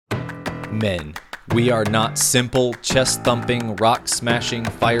men. We are not simple, chest-thumping, rock-smashing,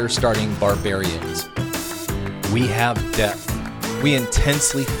 fire-starting barbarians. We have depth. We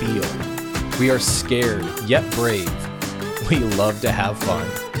intensely feel. We are scared, yet brave. We love to have fun.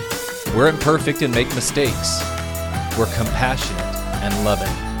 We're imperfect and make mistakes. We're compassionate and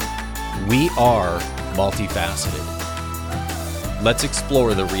loving. We are multifaceted. Let's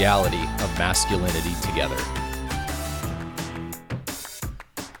explore the reality of masculinity together.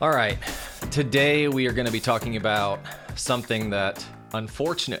 All right, today we are going to be talking about something that,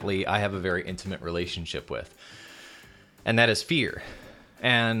 unfortunately, I have a very intimate relationship with, and that is fear.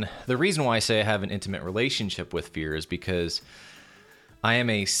 And the reason why I say I have an intimate relationship with fear is because I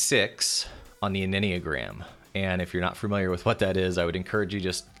am a 6 on the Enneagram. And if you're not familiar with what that is, I would encourage you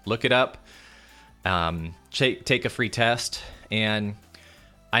just look it up, take a free test. And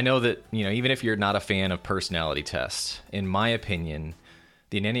I know that, even if you're not a fan of personality tests, in my opinion,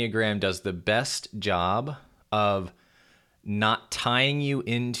 the Enneagram does the best job of not tying you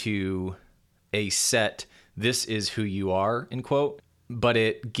into a set, this is who you are, end quote, but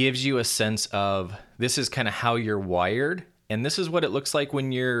it gives you a sense of this is kind of how you're wired, and this is what it looks like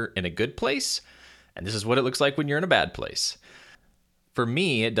when you're in a good place, and this is what it looks like when you're in a bad place. For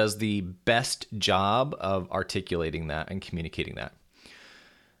me, it does the best job of articulating that and communicating that.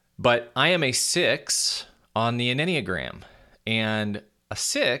 But I am a 6 on the Enneagram, and a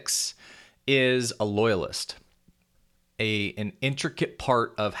 6 is a loyalist. An intricate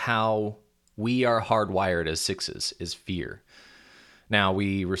part of how we are hardwired as 6s is fear. Now,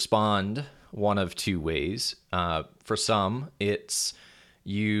 we respond one of two ways. For some, it's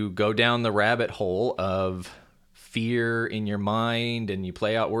you go down the rabbit hole of fear in your mind and you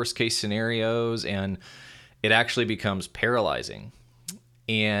play out worst case scenarios, and it actually becomes paralyzing.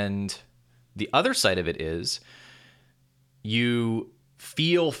 And the other side of it is you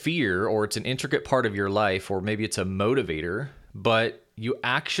feel fear, or it's an intricate part of your life, or maybe it's a motivator, but you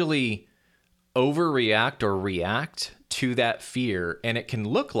actually overreact or react to that fear, and it can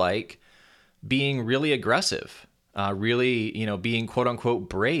look like being really aggressive, really, being quote unquote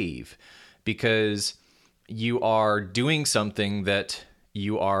brave, because you are doing something that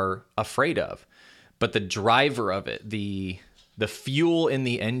you are afraid of. But the driver of it, the fuel in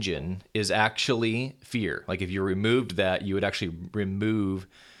the engine is actually fear. Like if you removed that, you would actually remove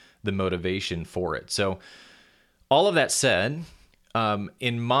the motivation for it. So all of that said,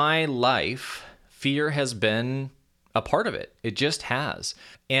 in my life, fear has been a part of it. It just has.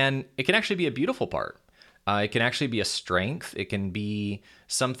 And it can actually be a beautiful part. It can actually be a strength. It can be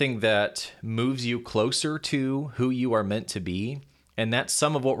something that moves you closer to who you are meant to be. And that's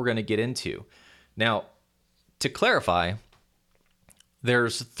some of what we're going to get into. Now, to clarify,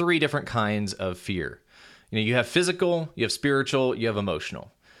 there's 3 different kinds of fear. You have physical, you have spiritual, you have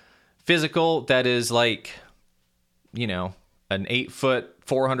emotional. Physical, that is like, an 8-foot,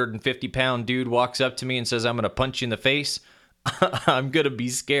 450-pound dude walks up to me and says, I'm going to punch you in the face. I'm going to be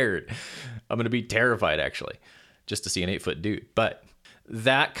scared. I'm going to be terrified, actually, just to see an 8-foot dude. But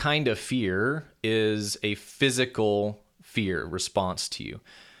that kind of fear is a physical fear response to you.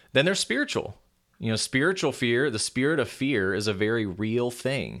 Then there's spiritual. Spiritual fear, the spirit of fear is a very real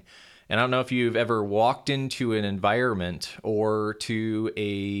thing. And I don't know if you've ever walked into an environment or to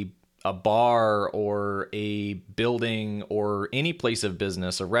a bar or a building or any place of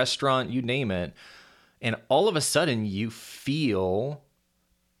business, a restaurant, you name it, and all of a sudden you feel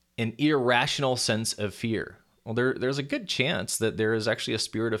an irrational sense of fear. Well, there's a good chance that there is actually a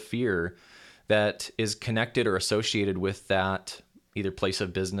spirit of fear that is connected or associated with that either place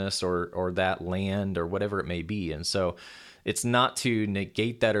of business or that land or whatever it may be. And so it's not to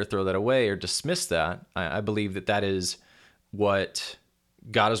negate that or throw that away or dismiss that. I believe that is what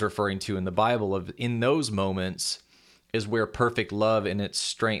God is referring to in the Bible, of in those moments is where perfect love in its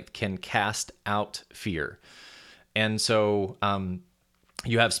strength can cast out fear. And so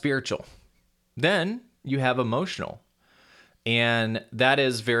you have spiritual. Then you have emotional. And that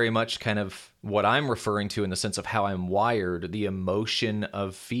is very much kind of what I'm referring to in the sense of how I'm wired, the emotion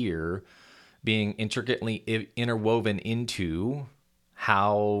of fear being intricately interwoven into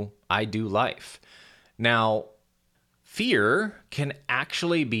how I do life. Now, fear can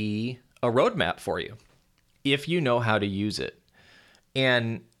actually be a roadmap for you if you know how to use it.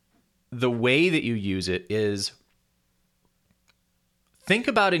 And the way that you use it is, think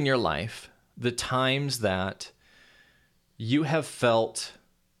about in your life the times that you have felt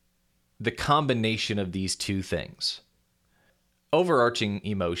the combination of these two things. Overarching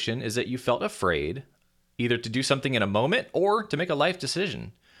emotion is that you felt afraid, either to do something in a moment or to make a life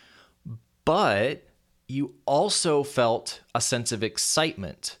decision. But you also felt a sense of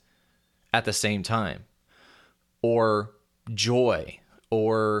excitement at the same time, or joy,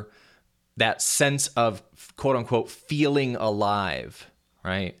 or that sense of quote unquote feeling alive,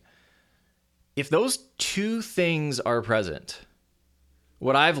 right? If those two things are present,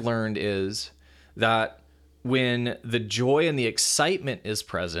 what I've learned is that when the joy and the excitement is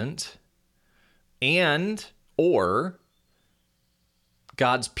present, and or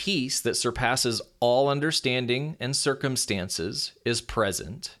God's peace that surpasses all understanding and circumstances is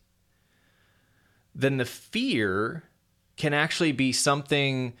present, then the fear can actually be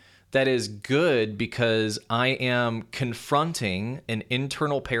something that is good, because I am confronting an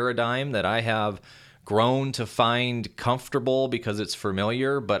internal paradigm that I have grown to find comfortable because it's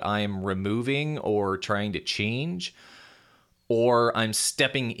familiar, but I'm removing or trying to change, or I'm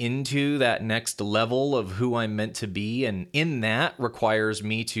stepping into that next level of who I'm meant to be. And in that requires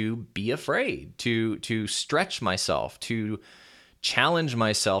me to be afraid, to stretch myself, to challenge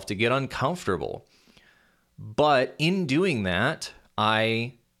myself, to get uncomfortable. But in doing that,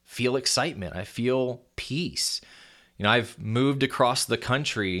 I feel excitement. I feel peace. I've moved across the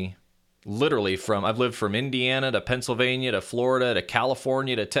country, literally I've lived from Indiana to Pennsylvania to Florida to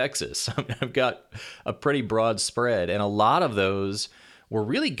California to Texas. I've got a pretty broad spread. And a lot of those were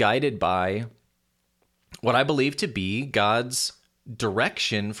really guided by what I believe to be God's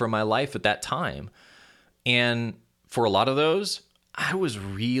direction for my life at that time. And for a lot of those, I was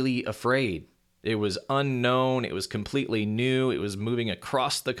really afraid. It was unknown. It was completely new. It was moving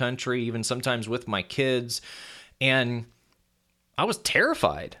across the country, even sometimes with my kids. And I was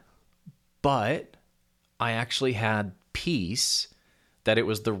terrified. But I actually had peace that it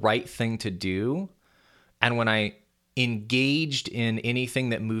was the right thing to do. And when I engaged in anything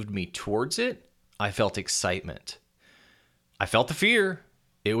that moved me towards it, I felt excitement. I felt the fear.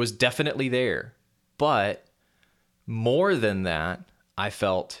 It was definitely there. But more than that, I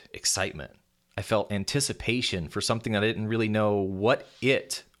felt excitement. I felt anticipation for something that I didn't really know what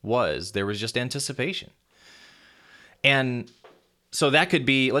it was. There was just anticipation. And so that could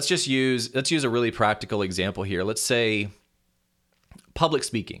be, let's use a really practical example here. Let's say public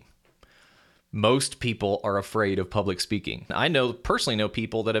speaking. Most people are afraid of public speaking. I personally know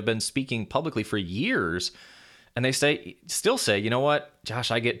people that have been speaking publicly for years, and they still say, you know what,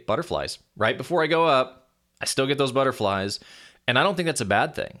 Josh, I get butterflies. Right before I go up, I still get those butterflies. And I don't think that's a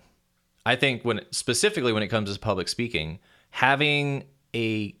bad thing. I think specifically when it comes to public speaking, having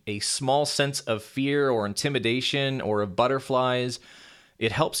a small sense of fear or intimidation or of butterflies,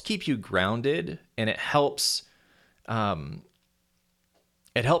 it helps keep you grounded, and it helps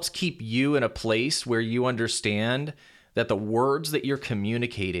keep you in a place where you understand that the words that you're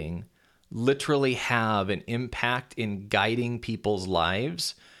communicating literally have an impact in guiding people's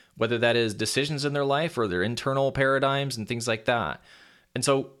lives, whether that is decisions in their life or their internal paradigms and things like that. And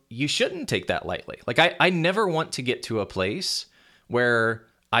so you shouldn't take that lightly. Like I never want to get to a place where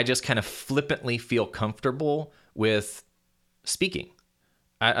I just kind of flippantly feel comfortable with speaking.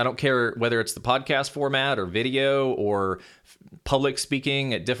 I don't care whether it's the podcast format or video or public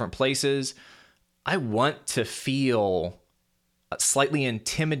speaking at different places. I want to feel slightly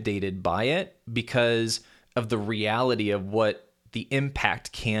intimidated by it because of the reality of what the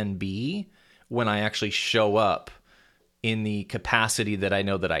impact can be when I actually show up in the capacity that I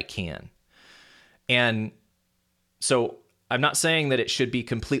know that I can. And so I'm not saying that it should be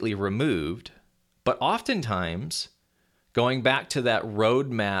completely removed, but oftentimes, going back to that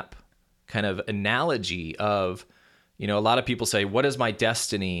roadmap kind of analogy of, a lot of people say, what is my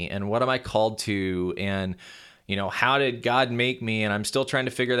destiny and what am I called to? And, how did God make me? And I'm still trying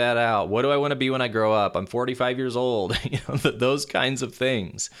to figure that out. What do I want to be when I grow up? I'm 45 years old, those kinds of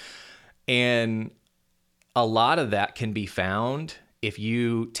things. And a lot of that can be found if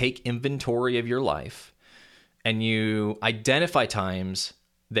you take inventory of your life and you identify times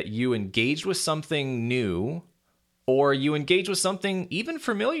that you engaged with something new or you engage with something even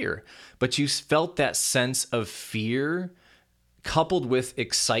familiar, but you felt that sense of fear coupled with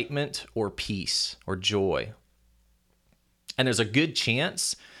excitement or peace or joy. And there's a good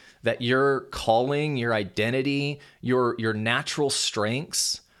chance that your calling, your identity, your natural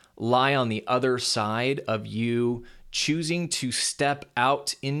strengths lie on the other side of you choosing to step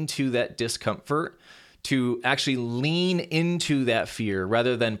out into that discomfort, to actually lean into that fear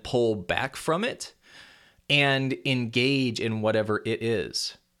rather than pull back from it and engage in whatever it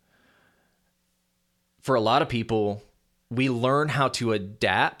is. For a lot of people, we learn how to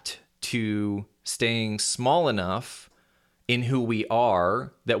adapt to staying small enough in who we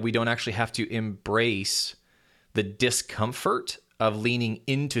are that we don't actually have to embrace the discomfort of leaning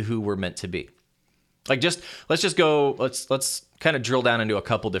into who we're meant to be. Like let's kind of drill down into a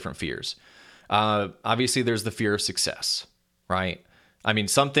couple different fears. Obviously, there's the fear of success, right? I mean,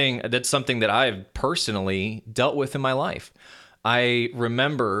 that's something that I've personally dealt with in my life. I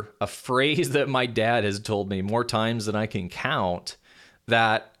remember a phrase that my dad has told me more times than I can count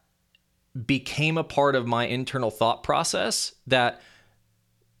that became a part of my internal thought process, that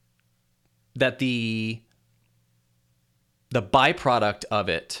the byproduct of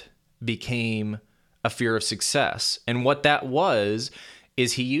it became a fear of success. And what that was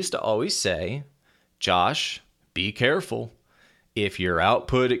is he used to always say, Josh, be careful. If your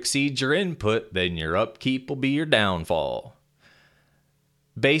output exceeds your input, then your upkeep will be your downfall.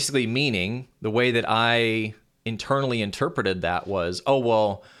 Basically meaning, the way that I internally interpreted that was, oh,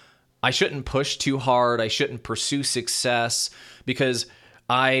 well, I shouldn't push too hard. I shouldn't pursue success because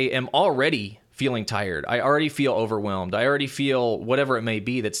I am already feeling tired. I already feel overwhelmed. I already feel whatever it may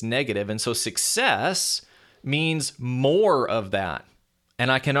be that's negative. And so success means more of that.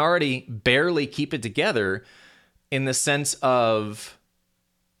 And I can already barely keep it together in the sense of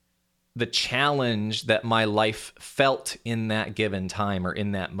the challenge that my life felt in that given time or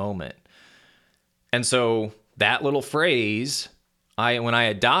in that moment. And so that little phrase, when I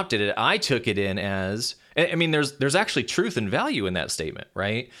adopted it, I took it in as, I mean, there's actually truth and value in that statement,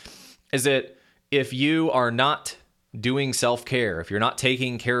 right? Is that if you are not doing self-care, if you're not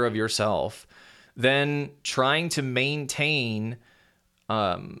taking care of yourself, then trying to maintain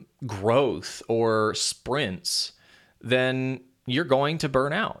growth or sprints, then you're going to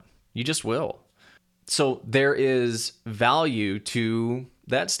burn out. You just will. So there is value to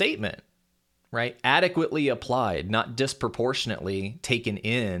that statement, right? Adequately applied, not disproportionately taken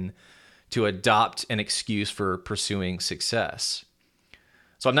in to adopt an excuse for pursuing success.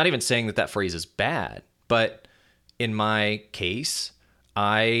 So I'm not even saying that phrase is bad, but in my case,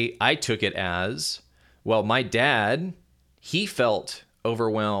 I took it as, well, my dad, he felt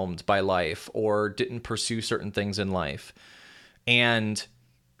overwhelmed by life or didn't pursue certain things in life. And,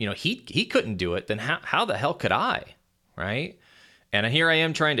 he couldn't do it. Then how the hell could I, right? And here I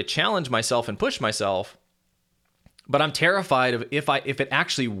am trying to challenge myself and push myself, but I'm terrified of if it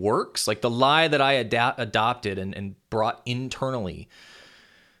actually works. Like the lie that I adopted and brought internally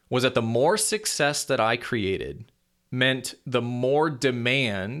was that the more success that I created meant the more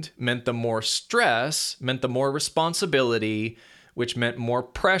demand, meant the more stress, meant the more responsibility, which meant more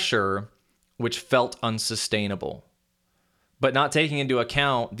pressure, which felt unsustainable. But not taking into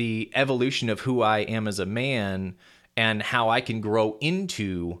account the evolution of who I am as a man and how I can grow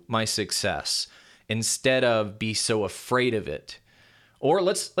into my success instead of be so afraid of it. Or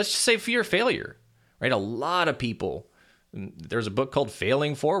let's just say fear of failure, right? A lot of people, there's a book called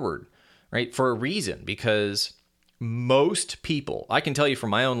Failing Forward, right? For a reason, because most people, I can tell you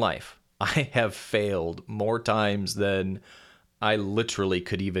from my own life, I have failed more times than I literally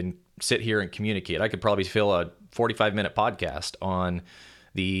could even sit here and communicate. I could probably fill a 45-minute podcast on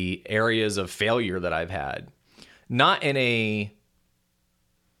the areas of failure that I've had. Not in a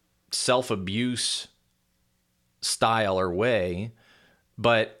self-abuse style or way,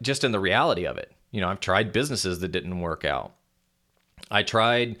 but just in the reality of it. I've tried businesses that didn't work out. I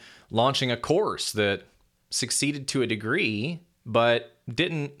tried launching a course that succeeded to a degree, but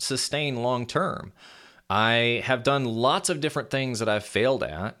didn't sustain long term. I have done lots of different things that I've failed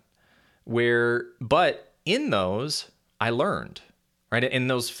at but in those, I learned, right? In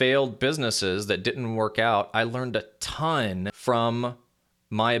those failed businesses that didn't work out, I learned a ton from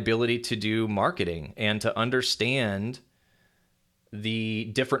my ability to do marketing and to understand the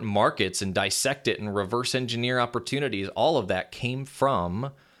different markets and dissect it and reverse engineer opportunities. All of that came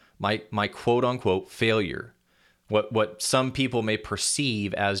from my quote unquote failure. What some people may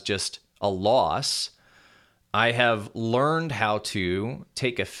perceive as just a loss, I have learned how to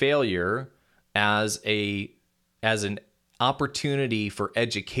take a failure as an opportunity for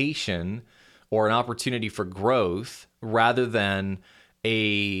education or an opportunity for growth rather than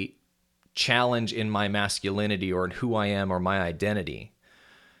a challenge in my masculinity or in who I am or my identity.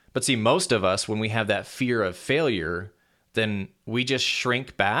 But see, most of us, when we have that fear of failure, then we just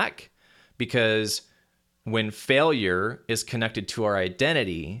shrink back, because when failure is connected to our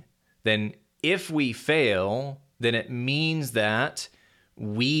identity, then if we fail, then it means that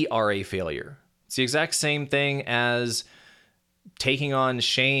we are a failure. It's the exact same thing as taking on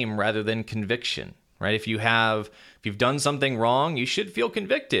shame rather than conviction, right? If you've done something wrong, you should feel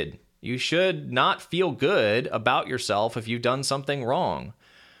convicted. You should not feel good about yourself if you've done something wrong.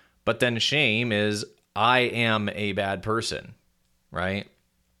 But then shame is, I am a bad person, right?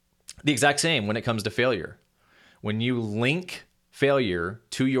 The exact same when it comes to failure. When you link failure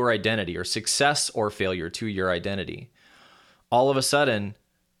to your identity, or success or failure to your identity, all of a sudden,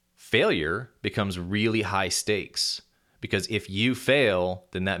 failure becomes really high stakes, because if you fail,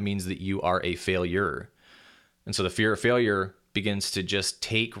 then that means that you are a failure. And so the fear of failure begins to just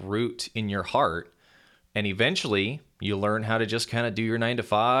take root in your heart. And eventually you learn how to just kind of do your 9 to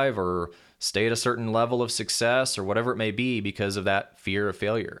 5 or stay at a certain level of success or whatever it may be because of that fear of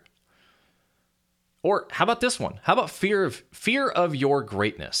failure. Or how about this one? How about fear of your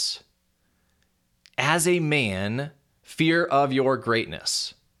greatness? As a man, fear of your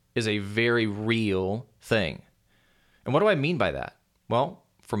greatness is a very real thing. And what do I mean by that? Well,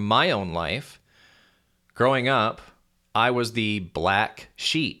 from my own life, growing up, I was the black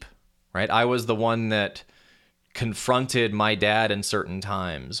sheep, right? I was the one that confronted my dad in certain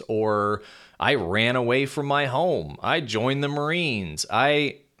times, or I ran away from my home. I joined the Marines.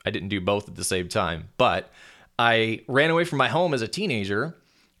 I didn't do both at the same time, but I ran away from my home as a teenager,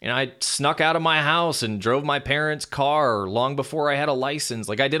 and I snuck out of my house and drove my parents' car long before I had a license.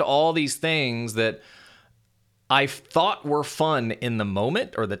 Like, I did all these things that I thought were fun in the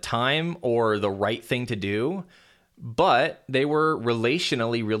moment or the time or the right thing to do, but they were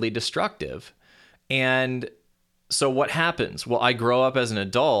relationally really destructive. And so what happens? Well, I grow up as an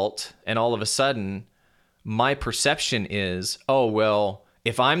adult, and all of a sudden, my perception is, oh, well,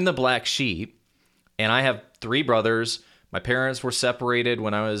 if I'm the black sheep and I have 3 brothers, my parents were separated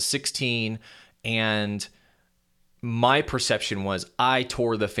when I was 16, and my perception was I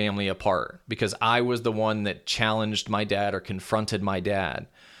tore the family apart because I was the one that challenged my dad or confronted my dad.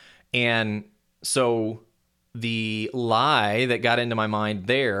 And so the lie that got into my mind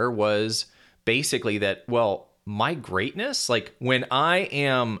there was basically that, well, my greatness, like when I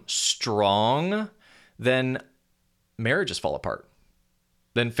am strong, then marriages fall apart.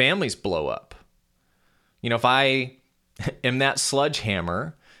 Then families blow up. You know, if I am that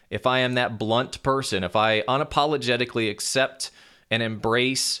sledgehammer, if I am that blunt person, if I unapologetically accept and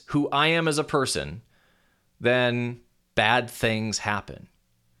embrace who I am as a person, then bad things happen.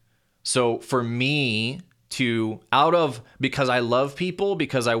 So for me to, because I love people,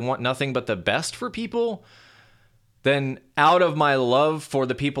 because I want nothing but the best for people, then out of my love for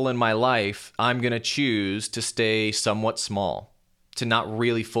the people in my life, I'm going to choose to stay somewhat small, to not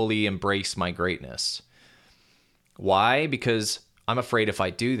really fully embrace my greatness. Why? Because I'm afraid if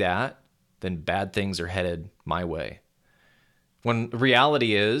I do that, then bad things are headed my way. When the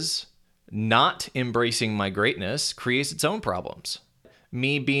reality is, not embracing my greatness creates its own problems.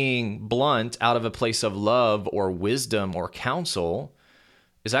 Me being blunt out of a place of love or wisdom or counsel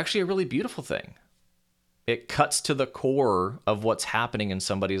is actually a really beautiful thing. It cuts to the core of what's happening in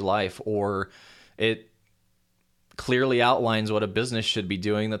somebody's life, or it clearly outlines what a business should be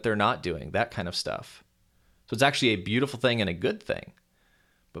doing that they're not doing, that kind of stuff. So it's actually a beautiful thing and a good thing.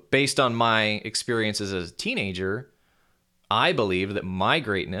 But based on my experiences as a teenager, I believe that my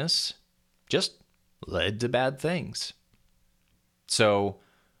greatness just led to bad things. So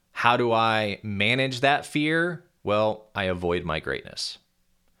how do I manage that fear? Well, I avoid my greatness.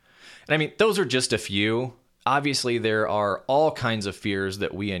 And I mean, those are just a few. Obviously, there are all kinds of fears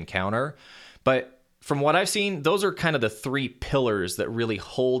that we encounter. But from what I've seen, those are kind of the 3 pillars that really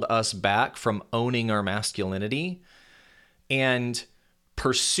hold us back from owning our masculinity and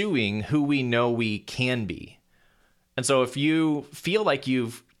pursuing who we know we can be. And so if you feel like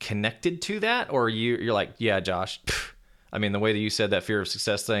you've connected to that, or you're like, yeah, Josh, I mean, the way that you said that fear of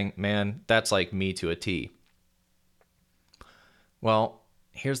success thing, man, that's like me to a T. Well,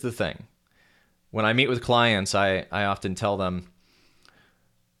 here's the thing. When I meet with clients, I often tell them,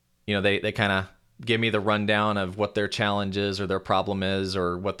 you know, they kind of give me the rundown of what their challenge is or their problem is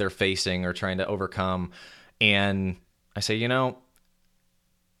or what they're facing or trying to overcome. And I say, you know,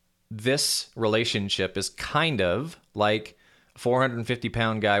 this relationship is kind of like a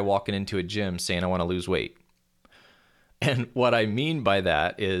 450-pound guy walking into a gym saying, I want to lose weight. And what I mean by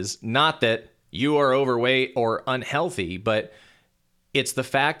that is not that you are overweight or unhealthy, but it's the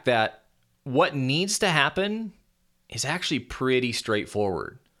fact that what needs to happen is actually pretty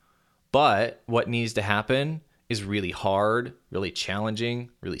straightforward. But what needs to happen is really hard, really challenging,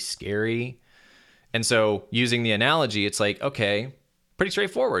 really scary. And so using the analogy, it's like, okay, pretty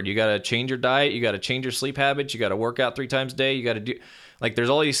straightforward. You got to change your diet. You got to change your sleep habits. You got to work out 3 times a day. You got to do, like, there's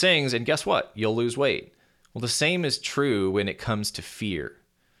all these things. And guess what? You'll lose weight. Well, the same is true when it comes to fear.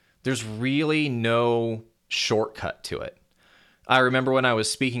 There's really no shortcut to it. I remember when I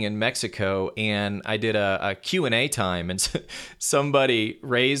was speaking in Mexico and I did a Q&A time, and somebody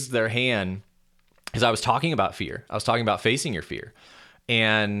raised their hand because I was talking about fear. I was talking about facing your fear.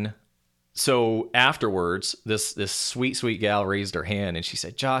 And so afterwards, this sweet gal raised her hand and she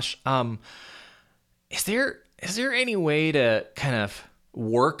said, Josh, is there is there any way to kind of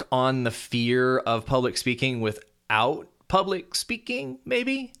work on the fear of public speaking without public speaking,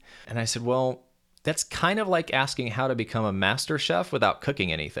 maybe? And I said, well, that's kind of like asking how to become a master chef without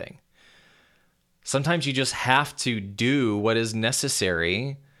cooking anything. Sometimes you just have to do what is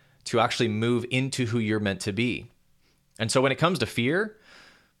necessary to actually move into who you're meant to be. And so when it comes to fear,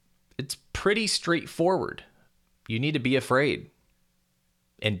 it's pretty straightforward. You need to be afraid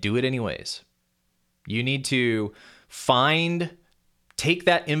and do it anyways. You need to take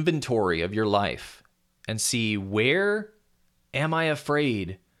that inventory of your life and see, where am I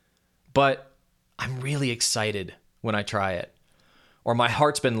afraid, but I'm really excited when I try it, or my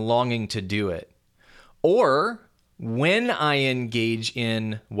heart's been longing to do it. Or when I engage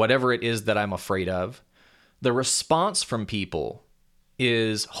in whatever it is that I'm afraid of, the response from people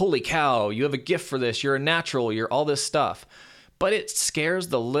is, holy cow, you have a gift for this, you're a natural, you're all this stuff. But it scares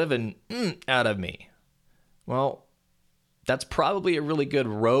the living out of me. Well, that's probably a really good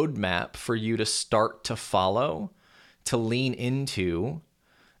roadmap for you to start to follow, to lean into,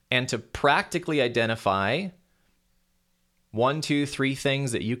 and to practically identify 1, 2, 3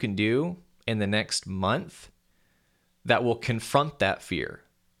 things that you can do in the next month that will confront that fear,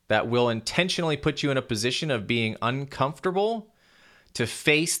 that will intentionally put you in a position of being uncomfortable to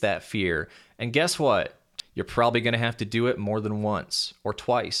face that fear. And guess what? You're probably going to have to do it more than once or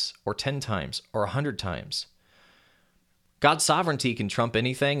twice or 10 times or 100 times. God's sovereignty can trump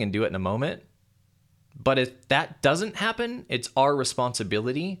anything and do it in a moment. But if that doesn't happen, it's our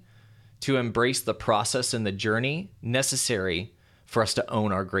responsibility to embrace the process and the journey necessary for us to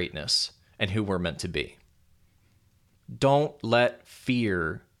own our greatness and who we're meant to be. Don't let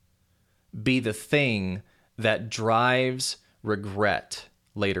fear be the thing that drives regret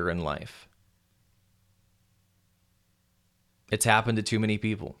later in life. It's happened to too many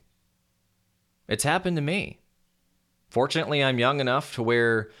people. It's happened to me. Fortunately, I'm young enough to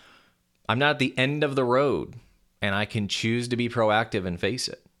where I'm not at the end of the road and I can choose to be proactive and face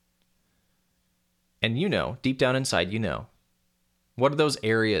it. And you know, deep down inside, you know, what are those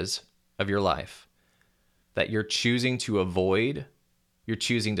areas of your life that you're choosing to avoid, you're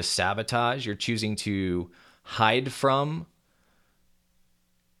choosing to sabotage, you're choosing to hide from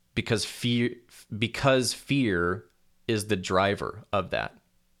because fear is the driver of that.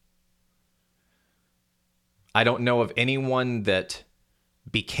 I don't know of anyone that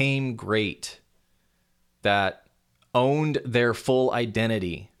became great, that owned their full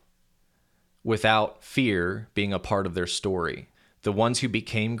identity without fear being a part of their story. The ones who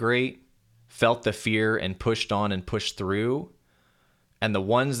became great felt the fear and pushed on and pushed through. And the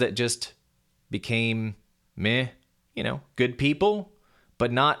ones that just became good people,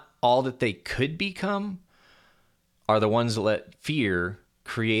 but not all that they could become, are the ones that let fear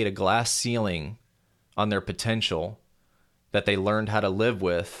create a glass ceiling on their potential that they learned how to live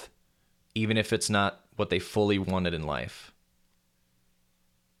with, even if it's not what they fully wanted in life.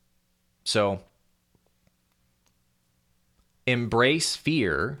 So, embrace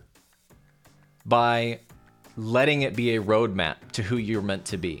fear by letting it be a roadmap to who you're meant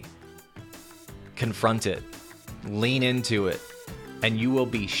to be. Confront it, lean into it, and you will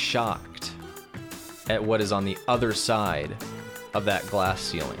be shocked at what is on the other side of that glass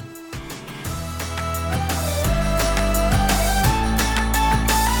ceiling.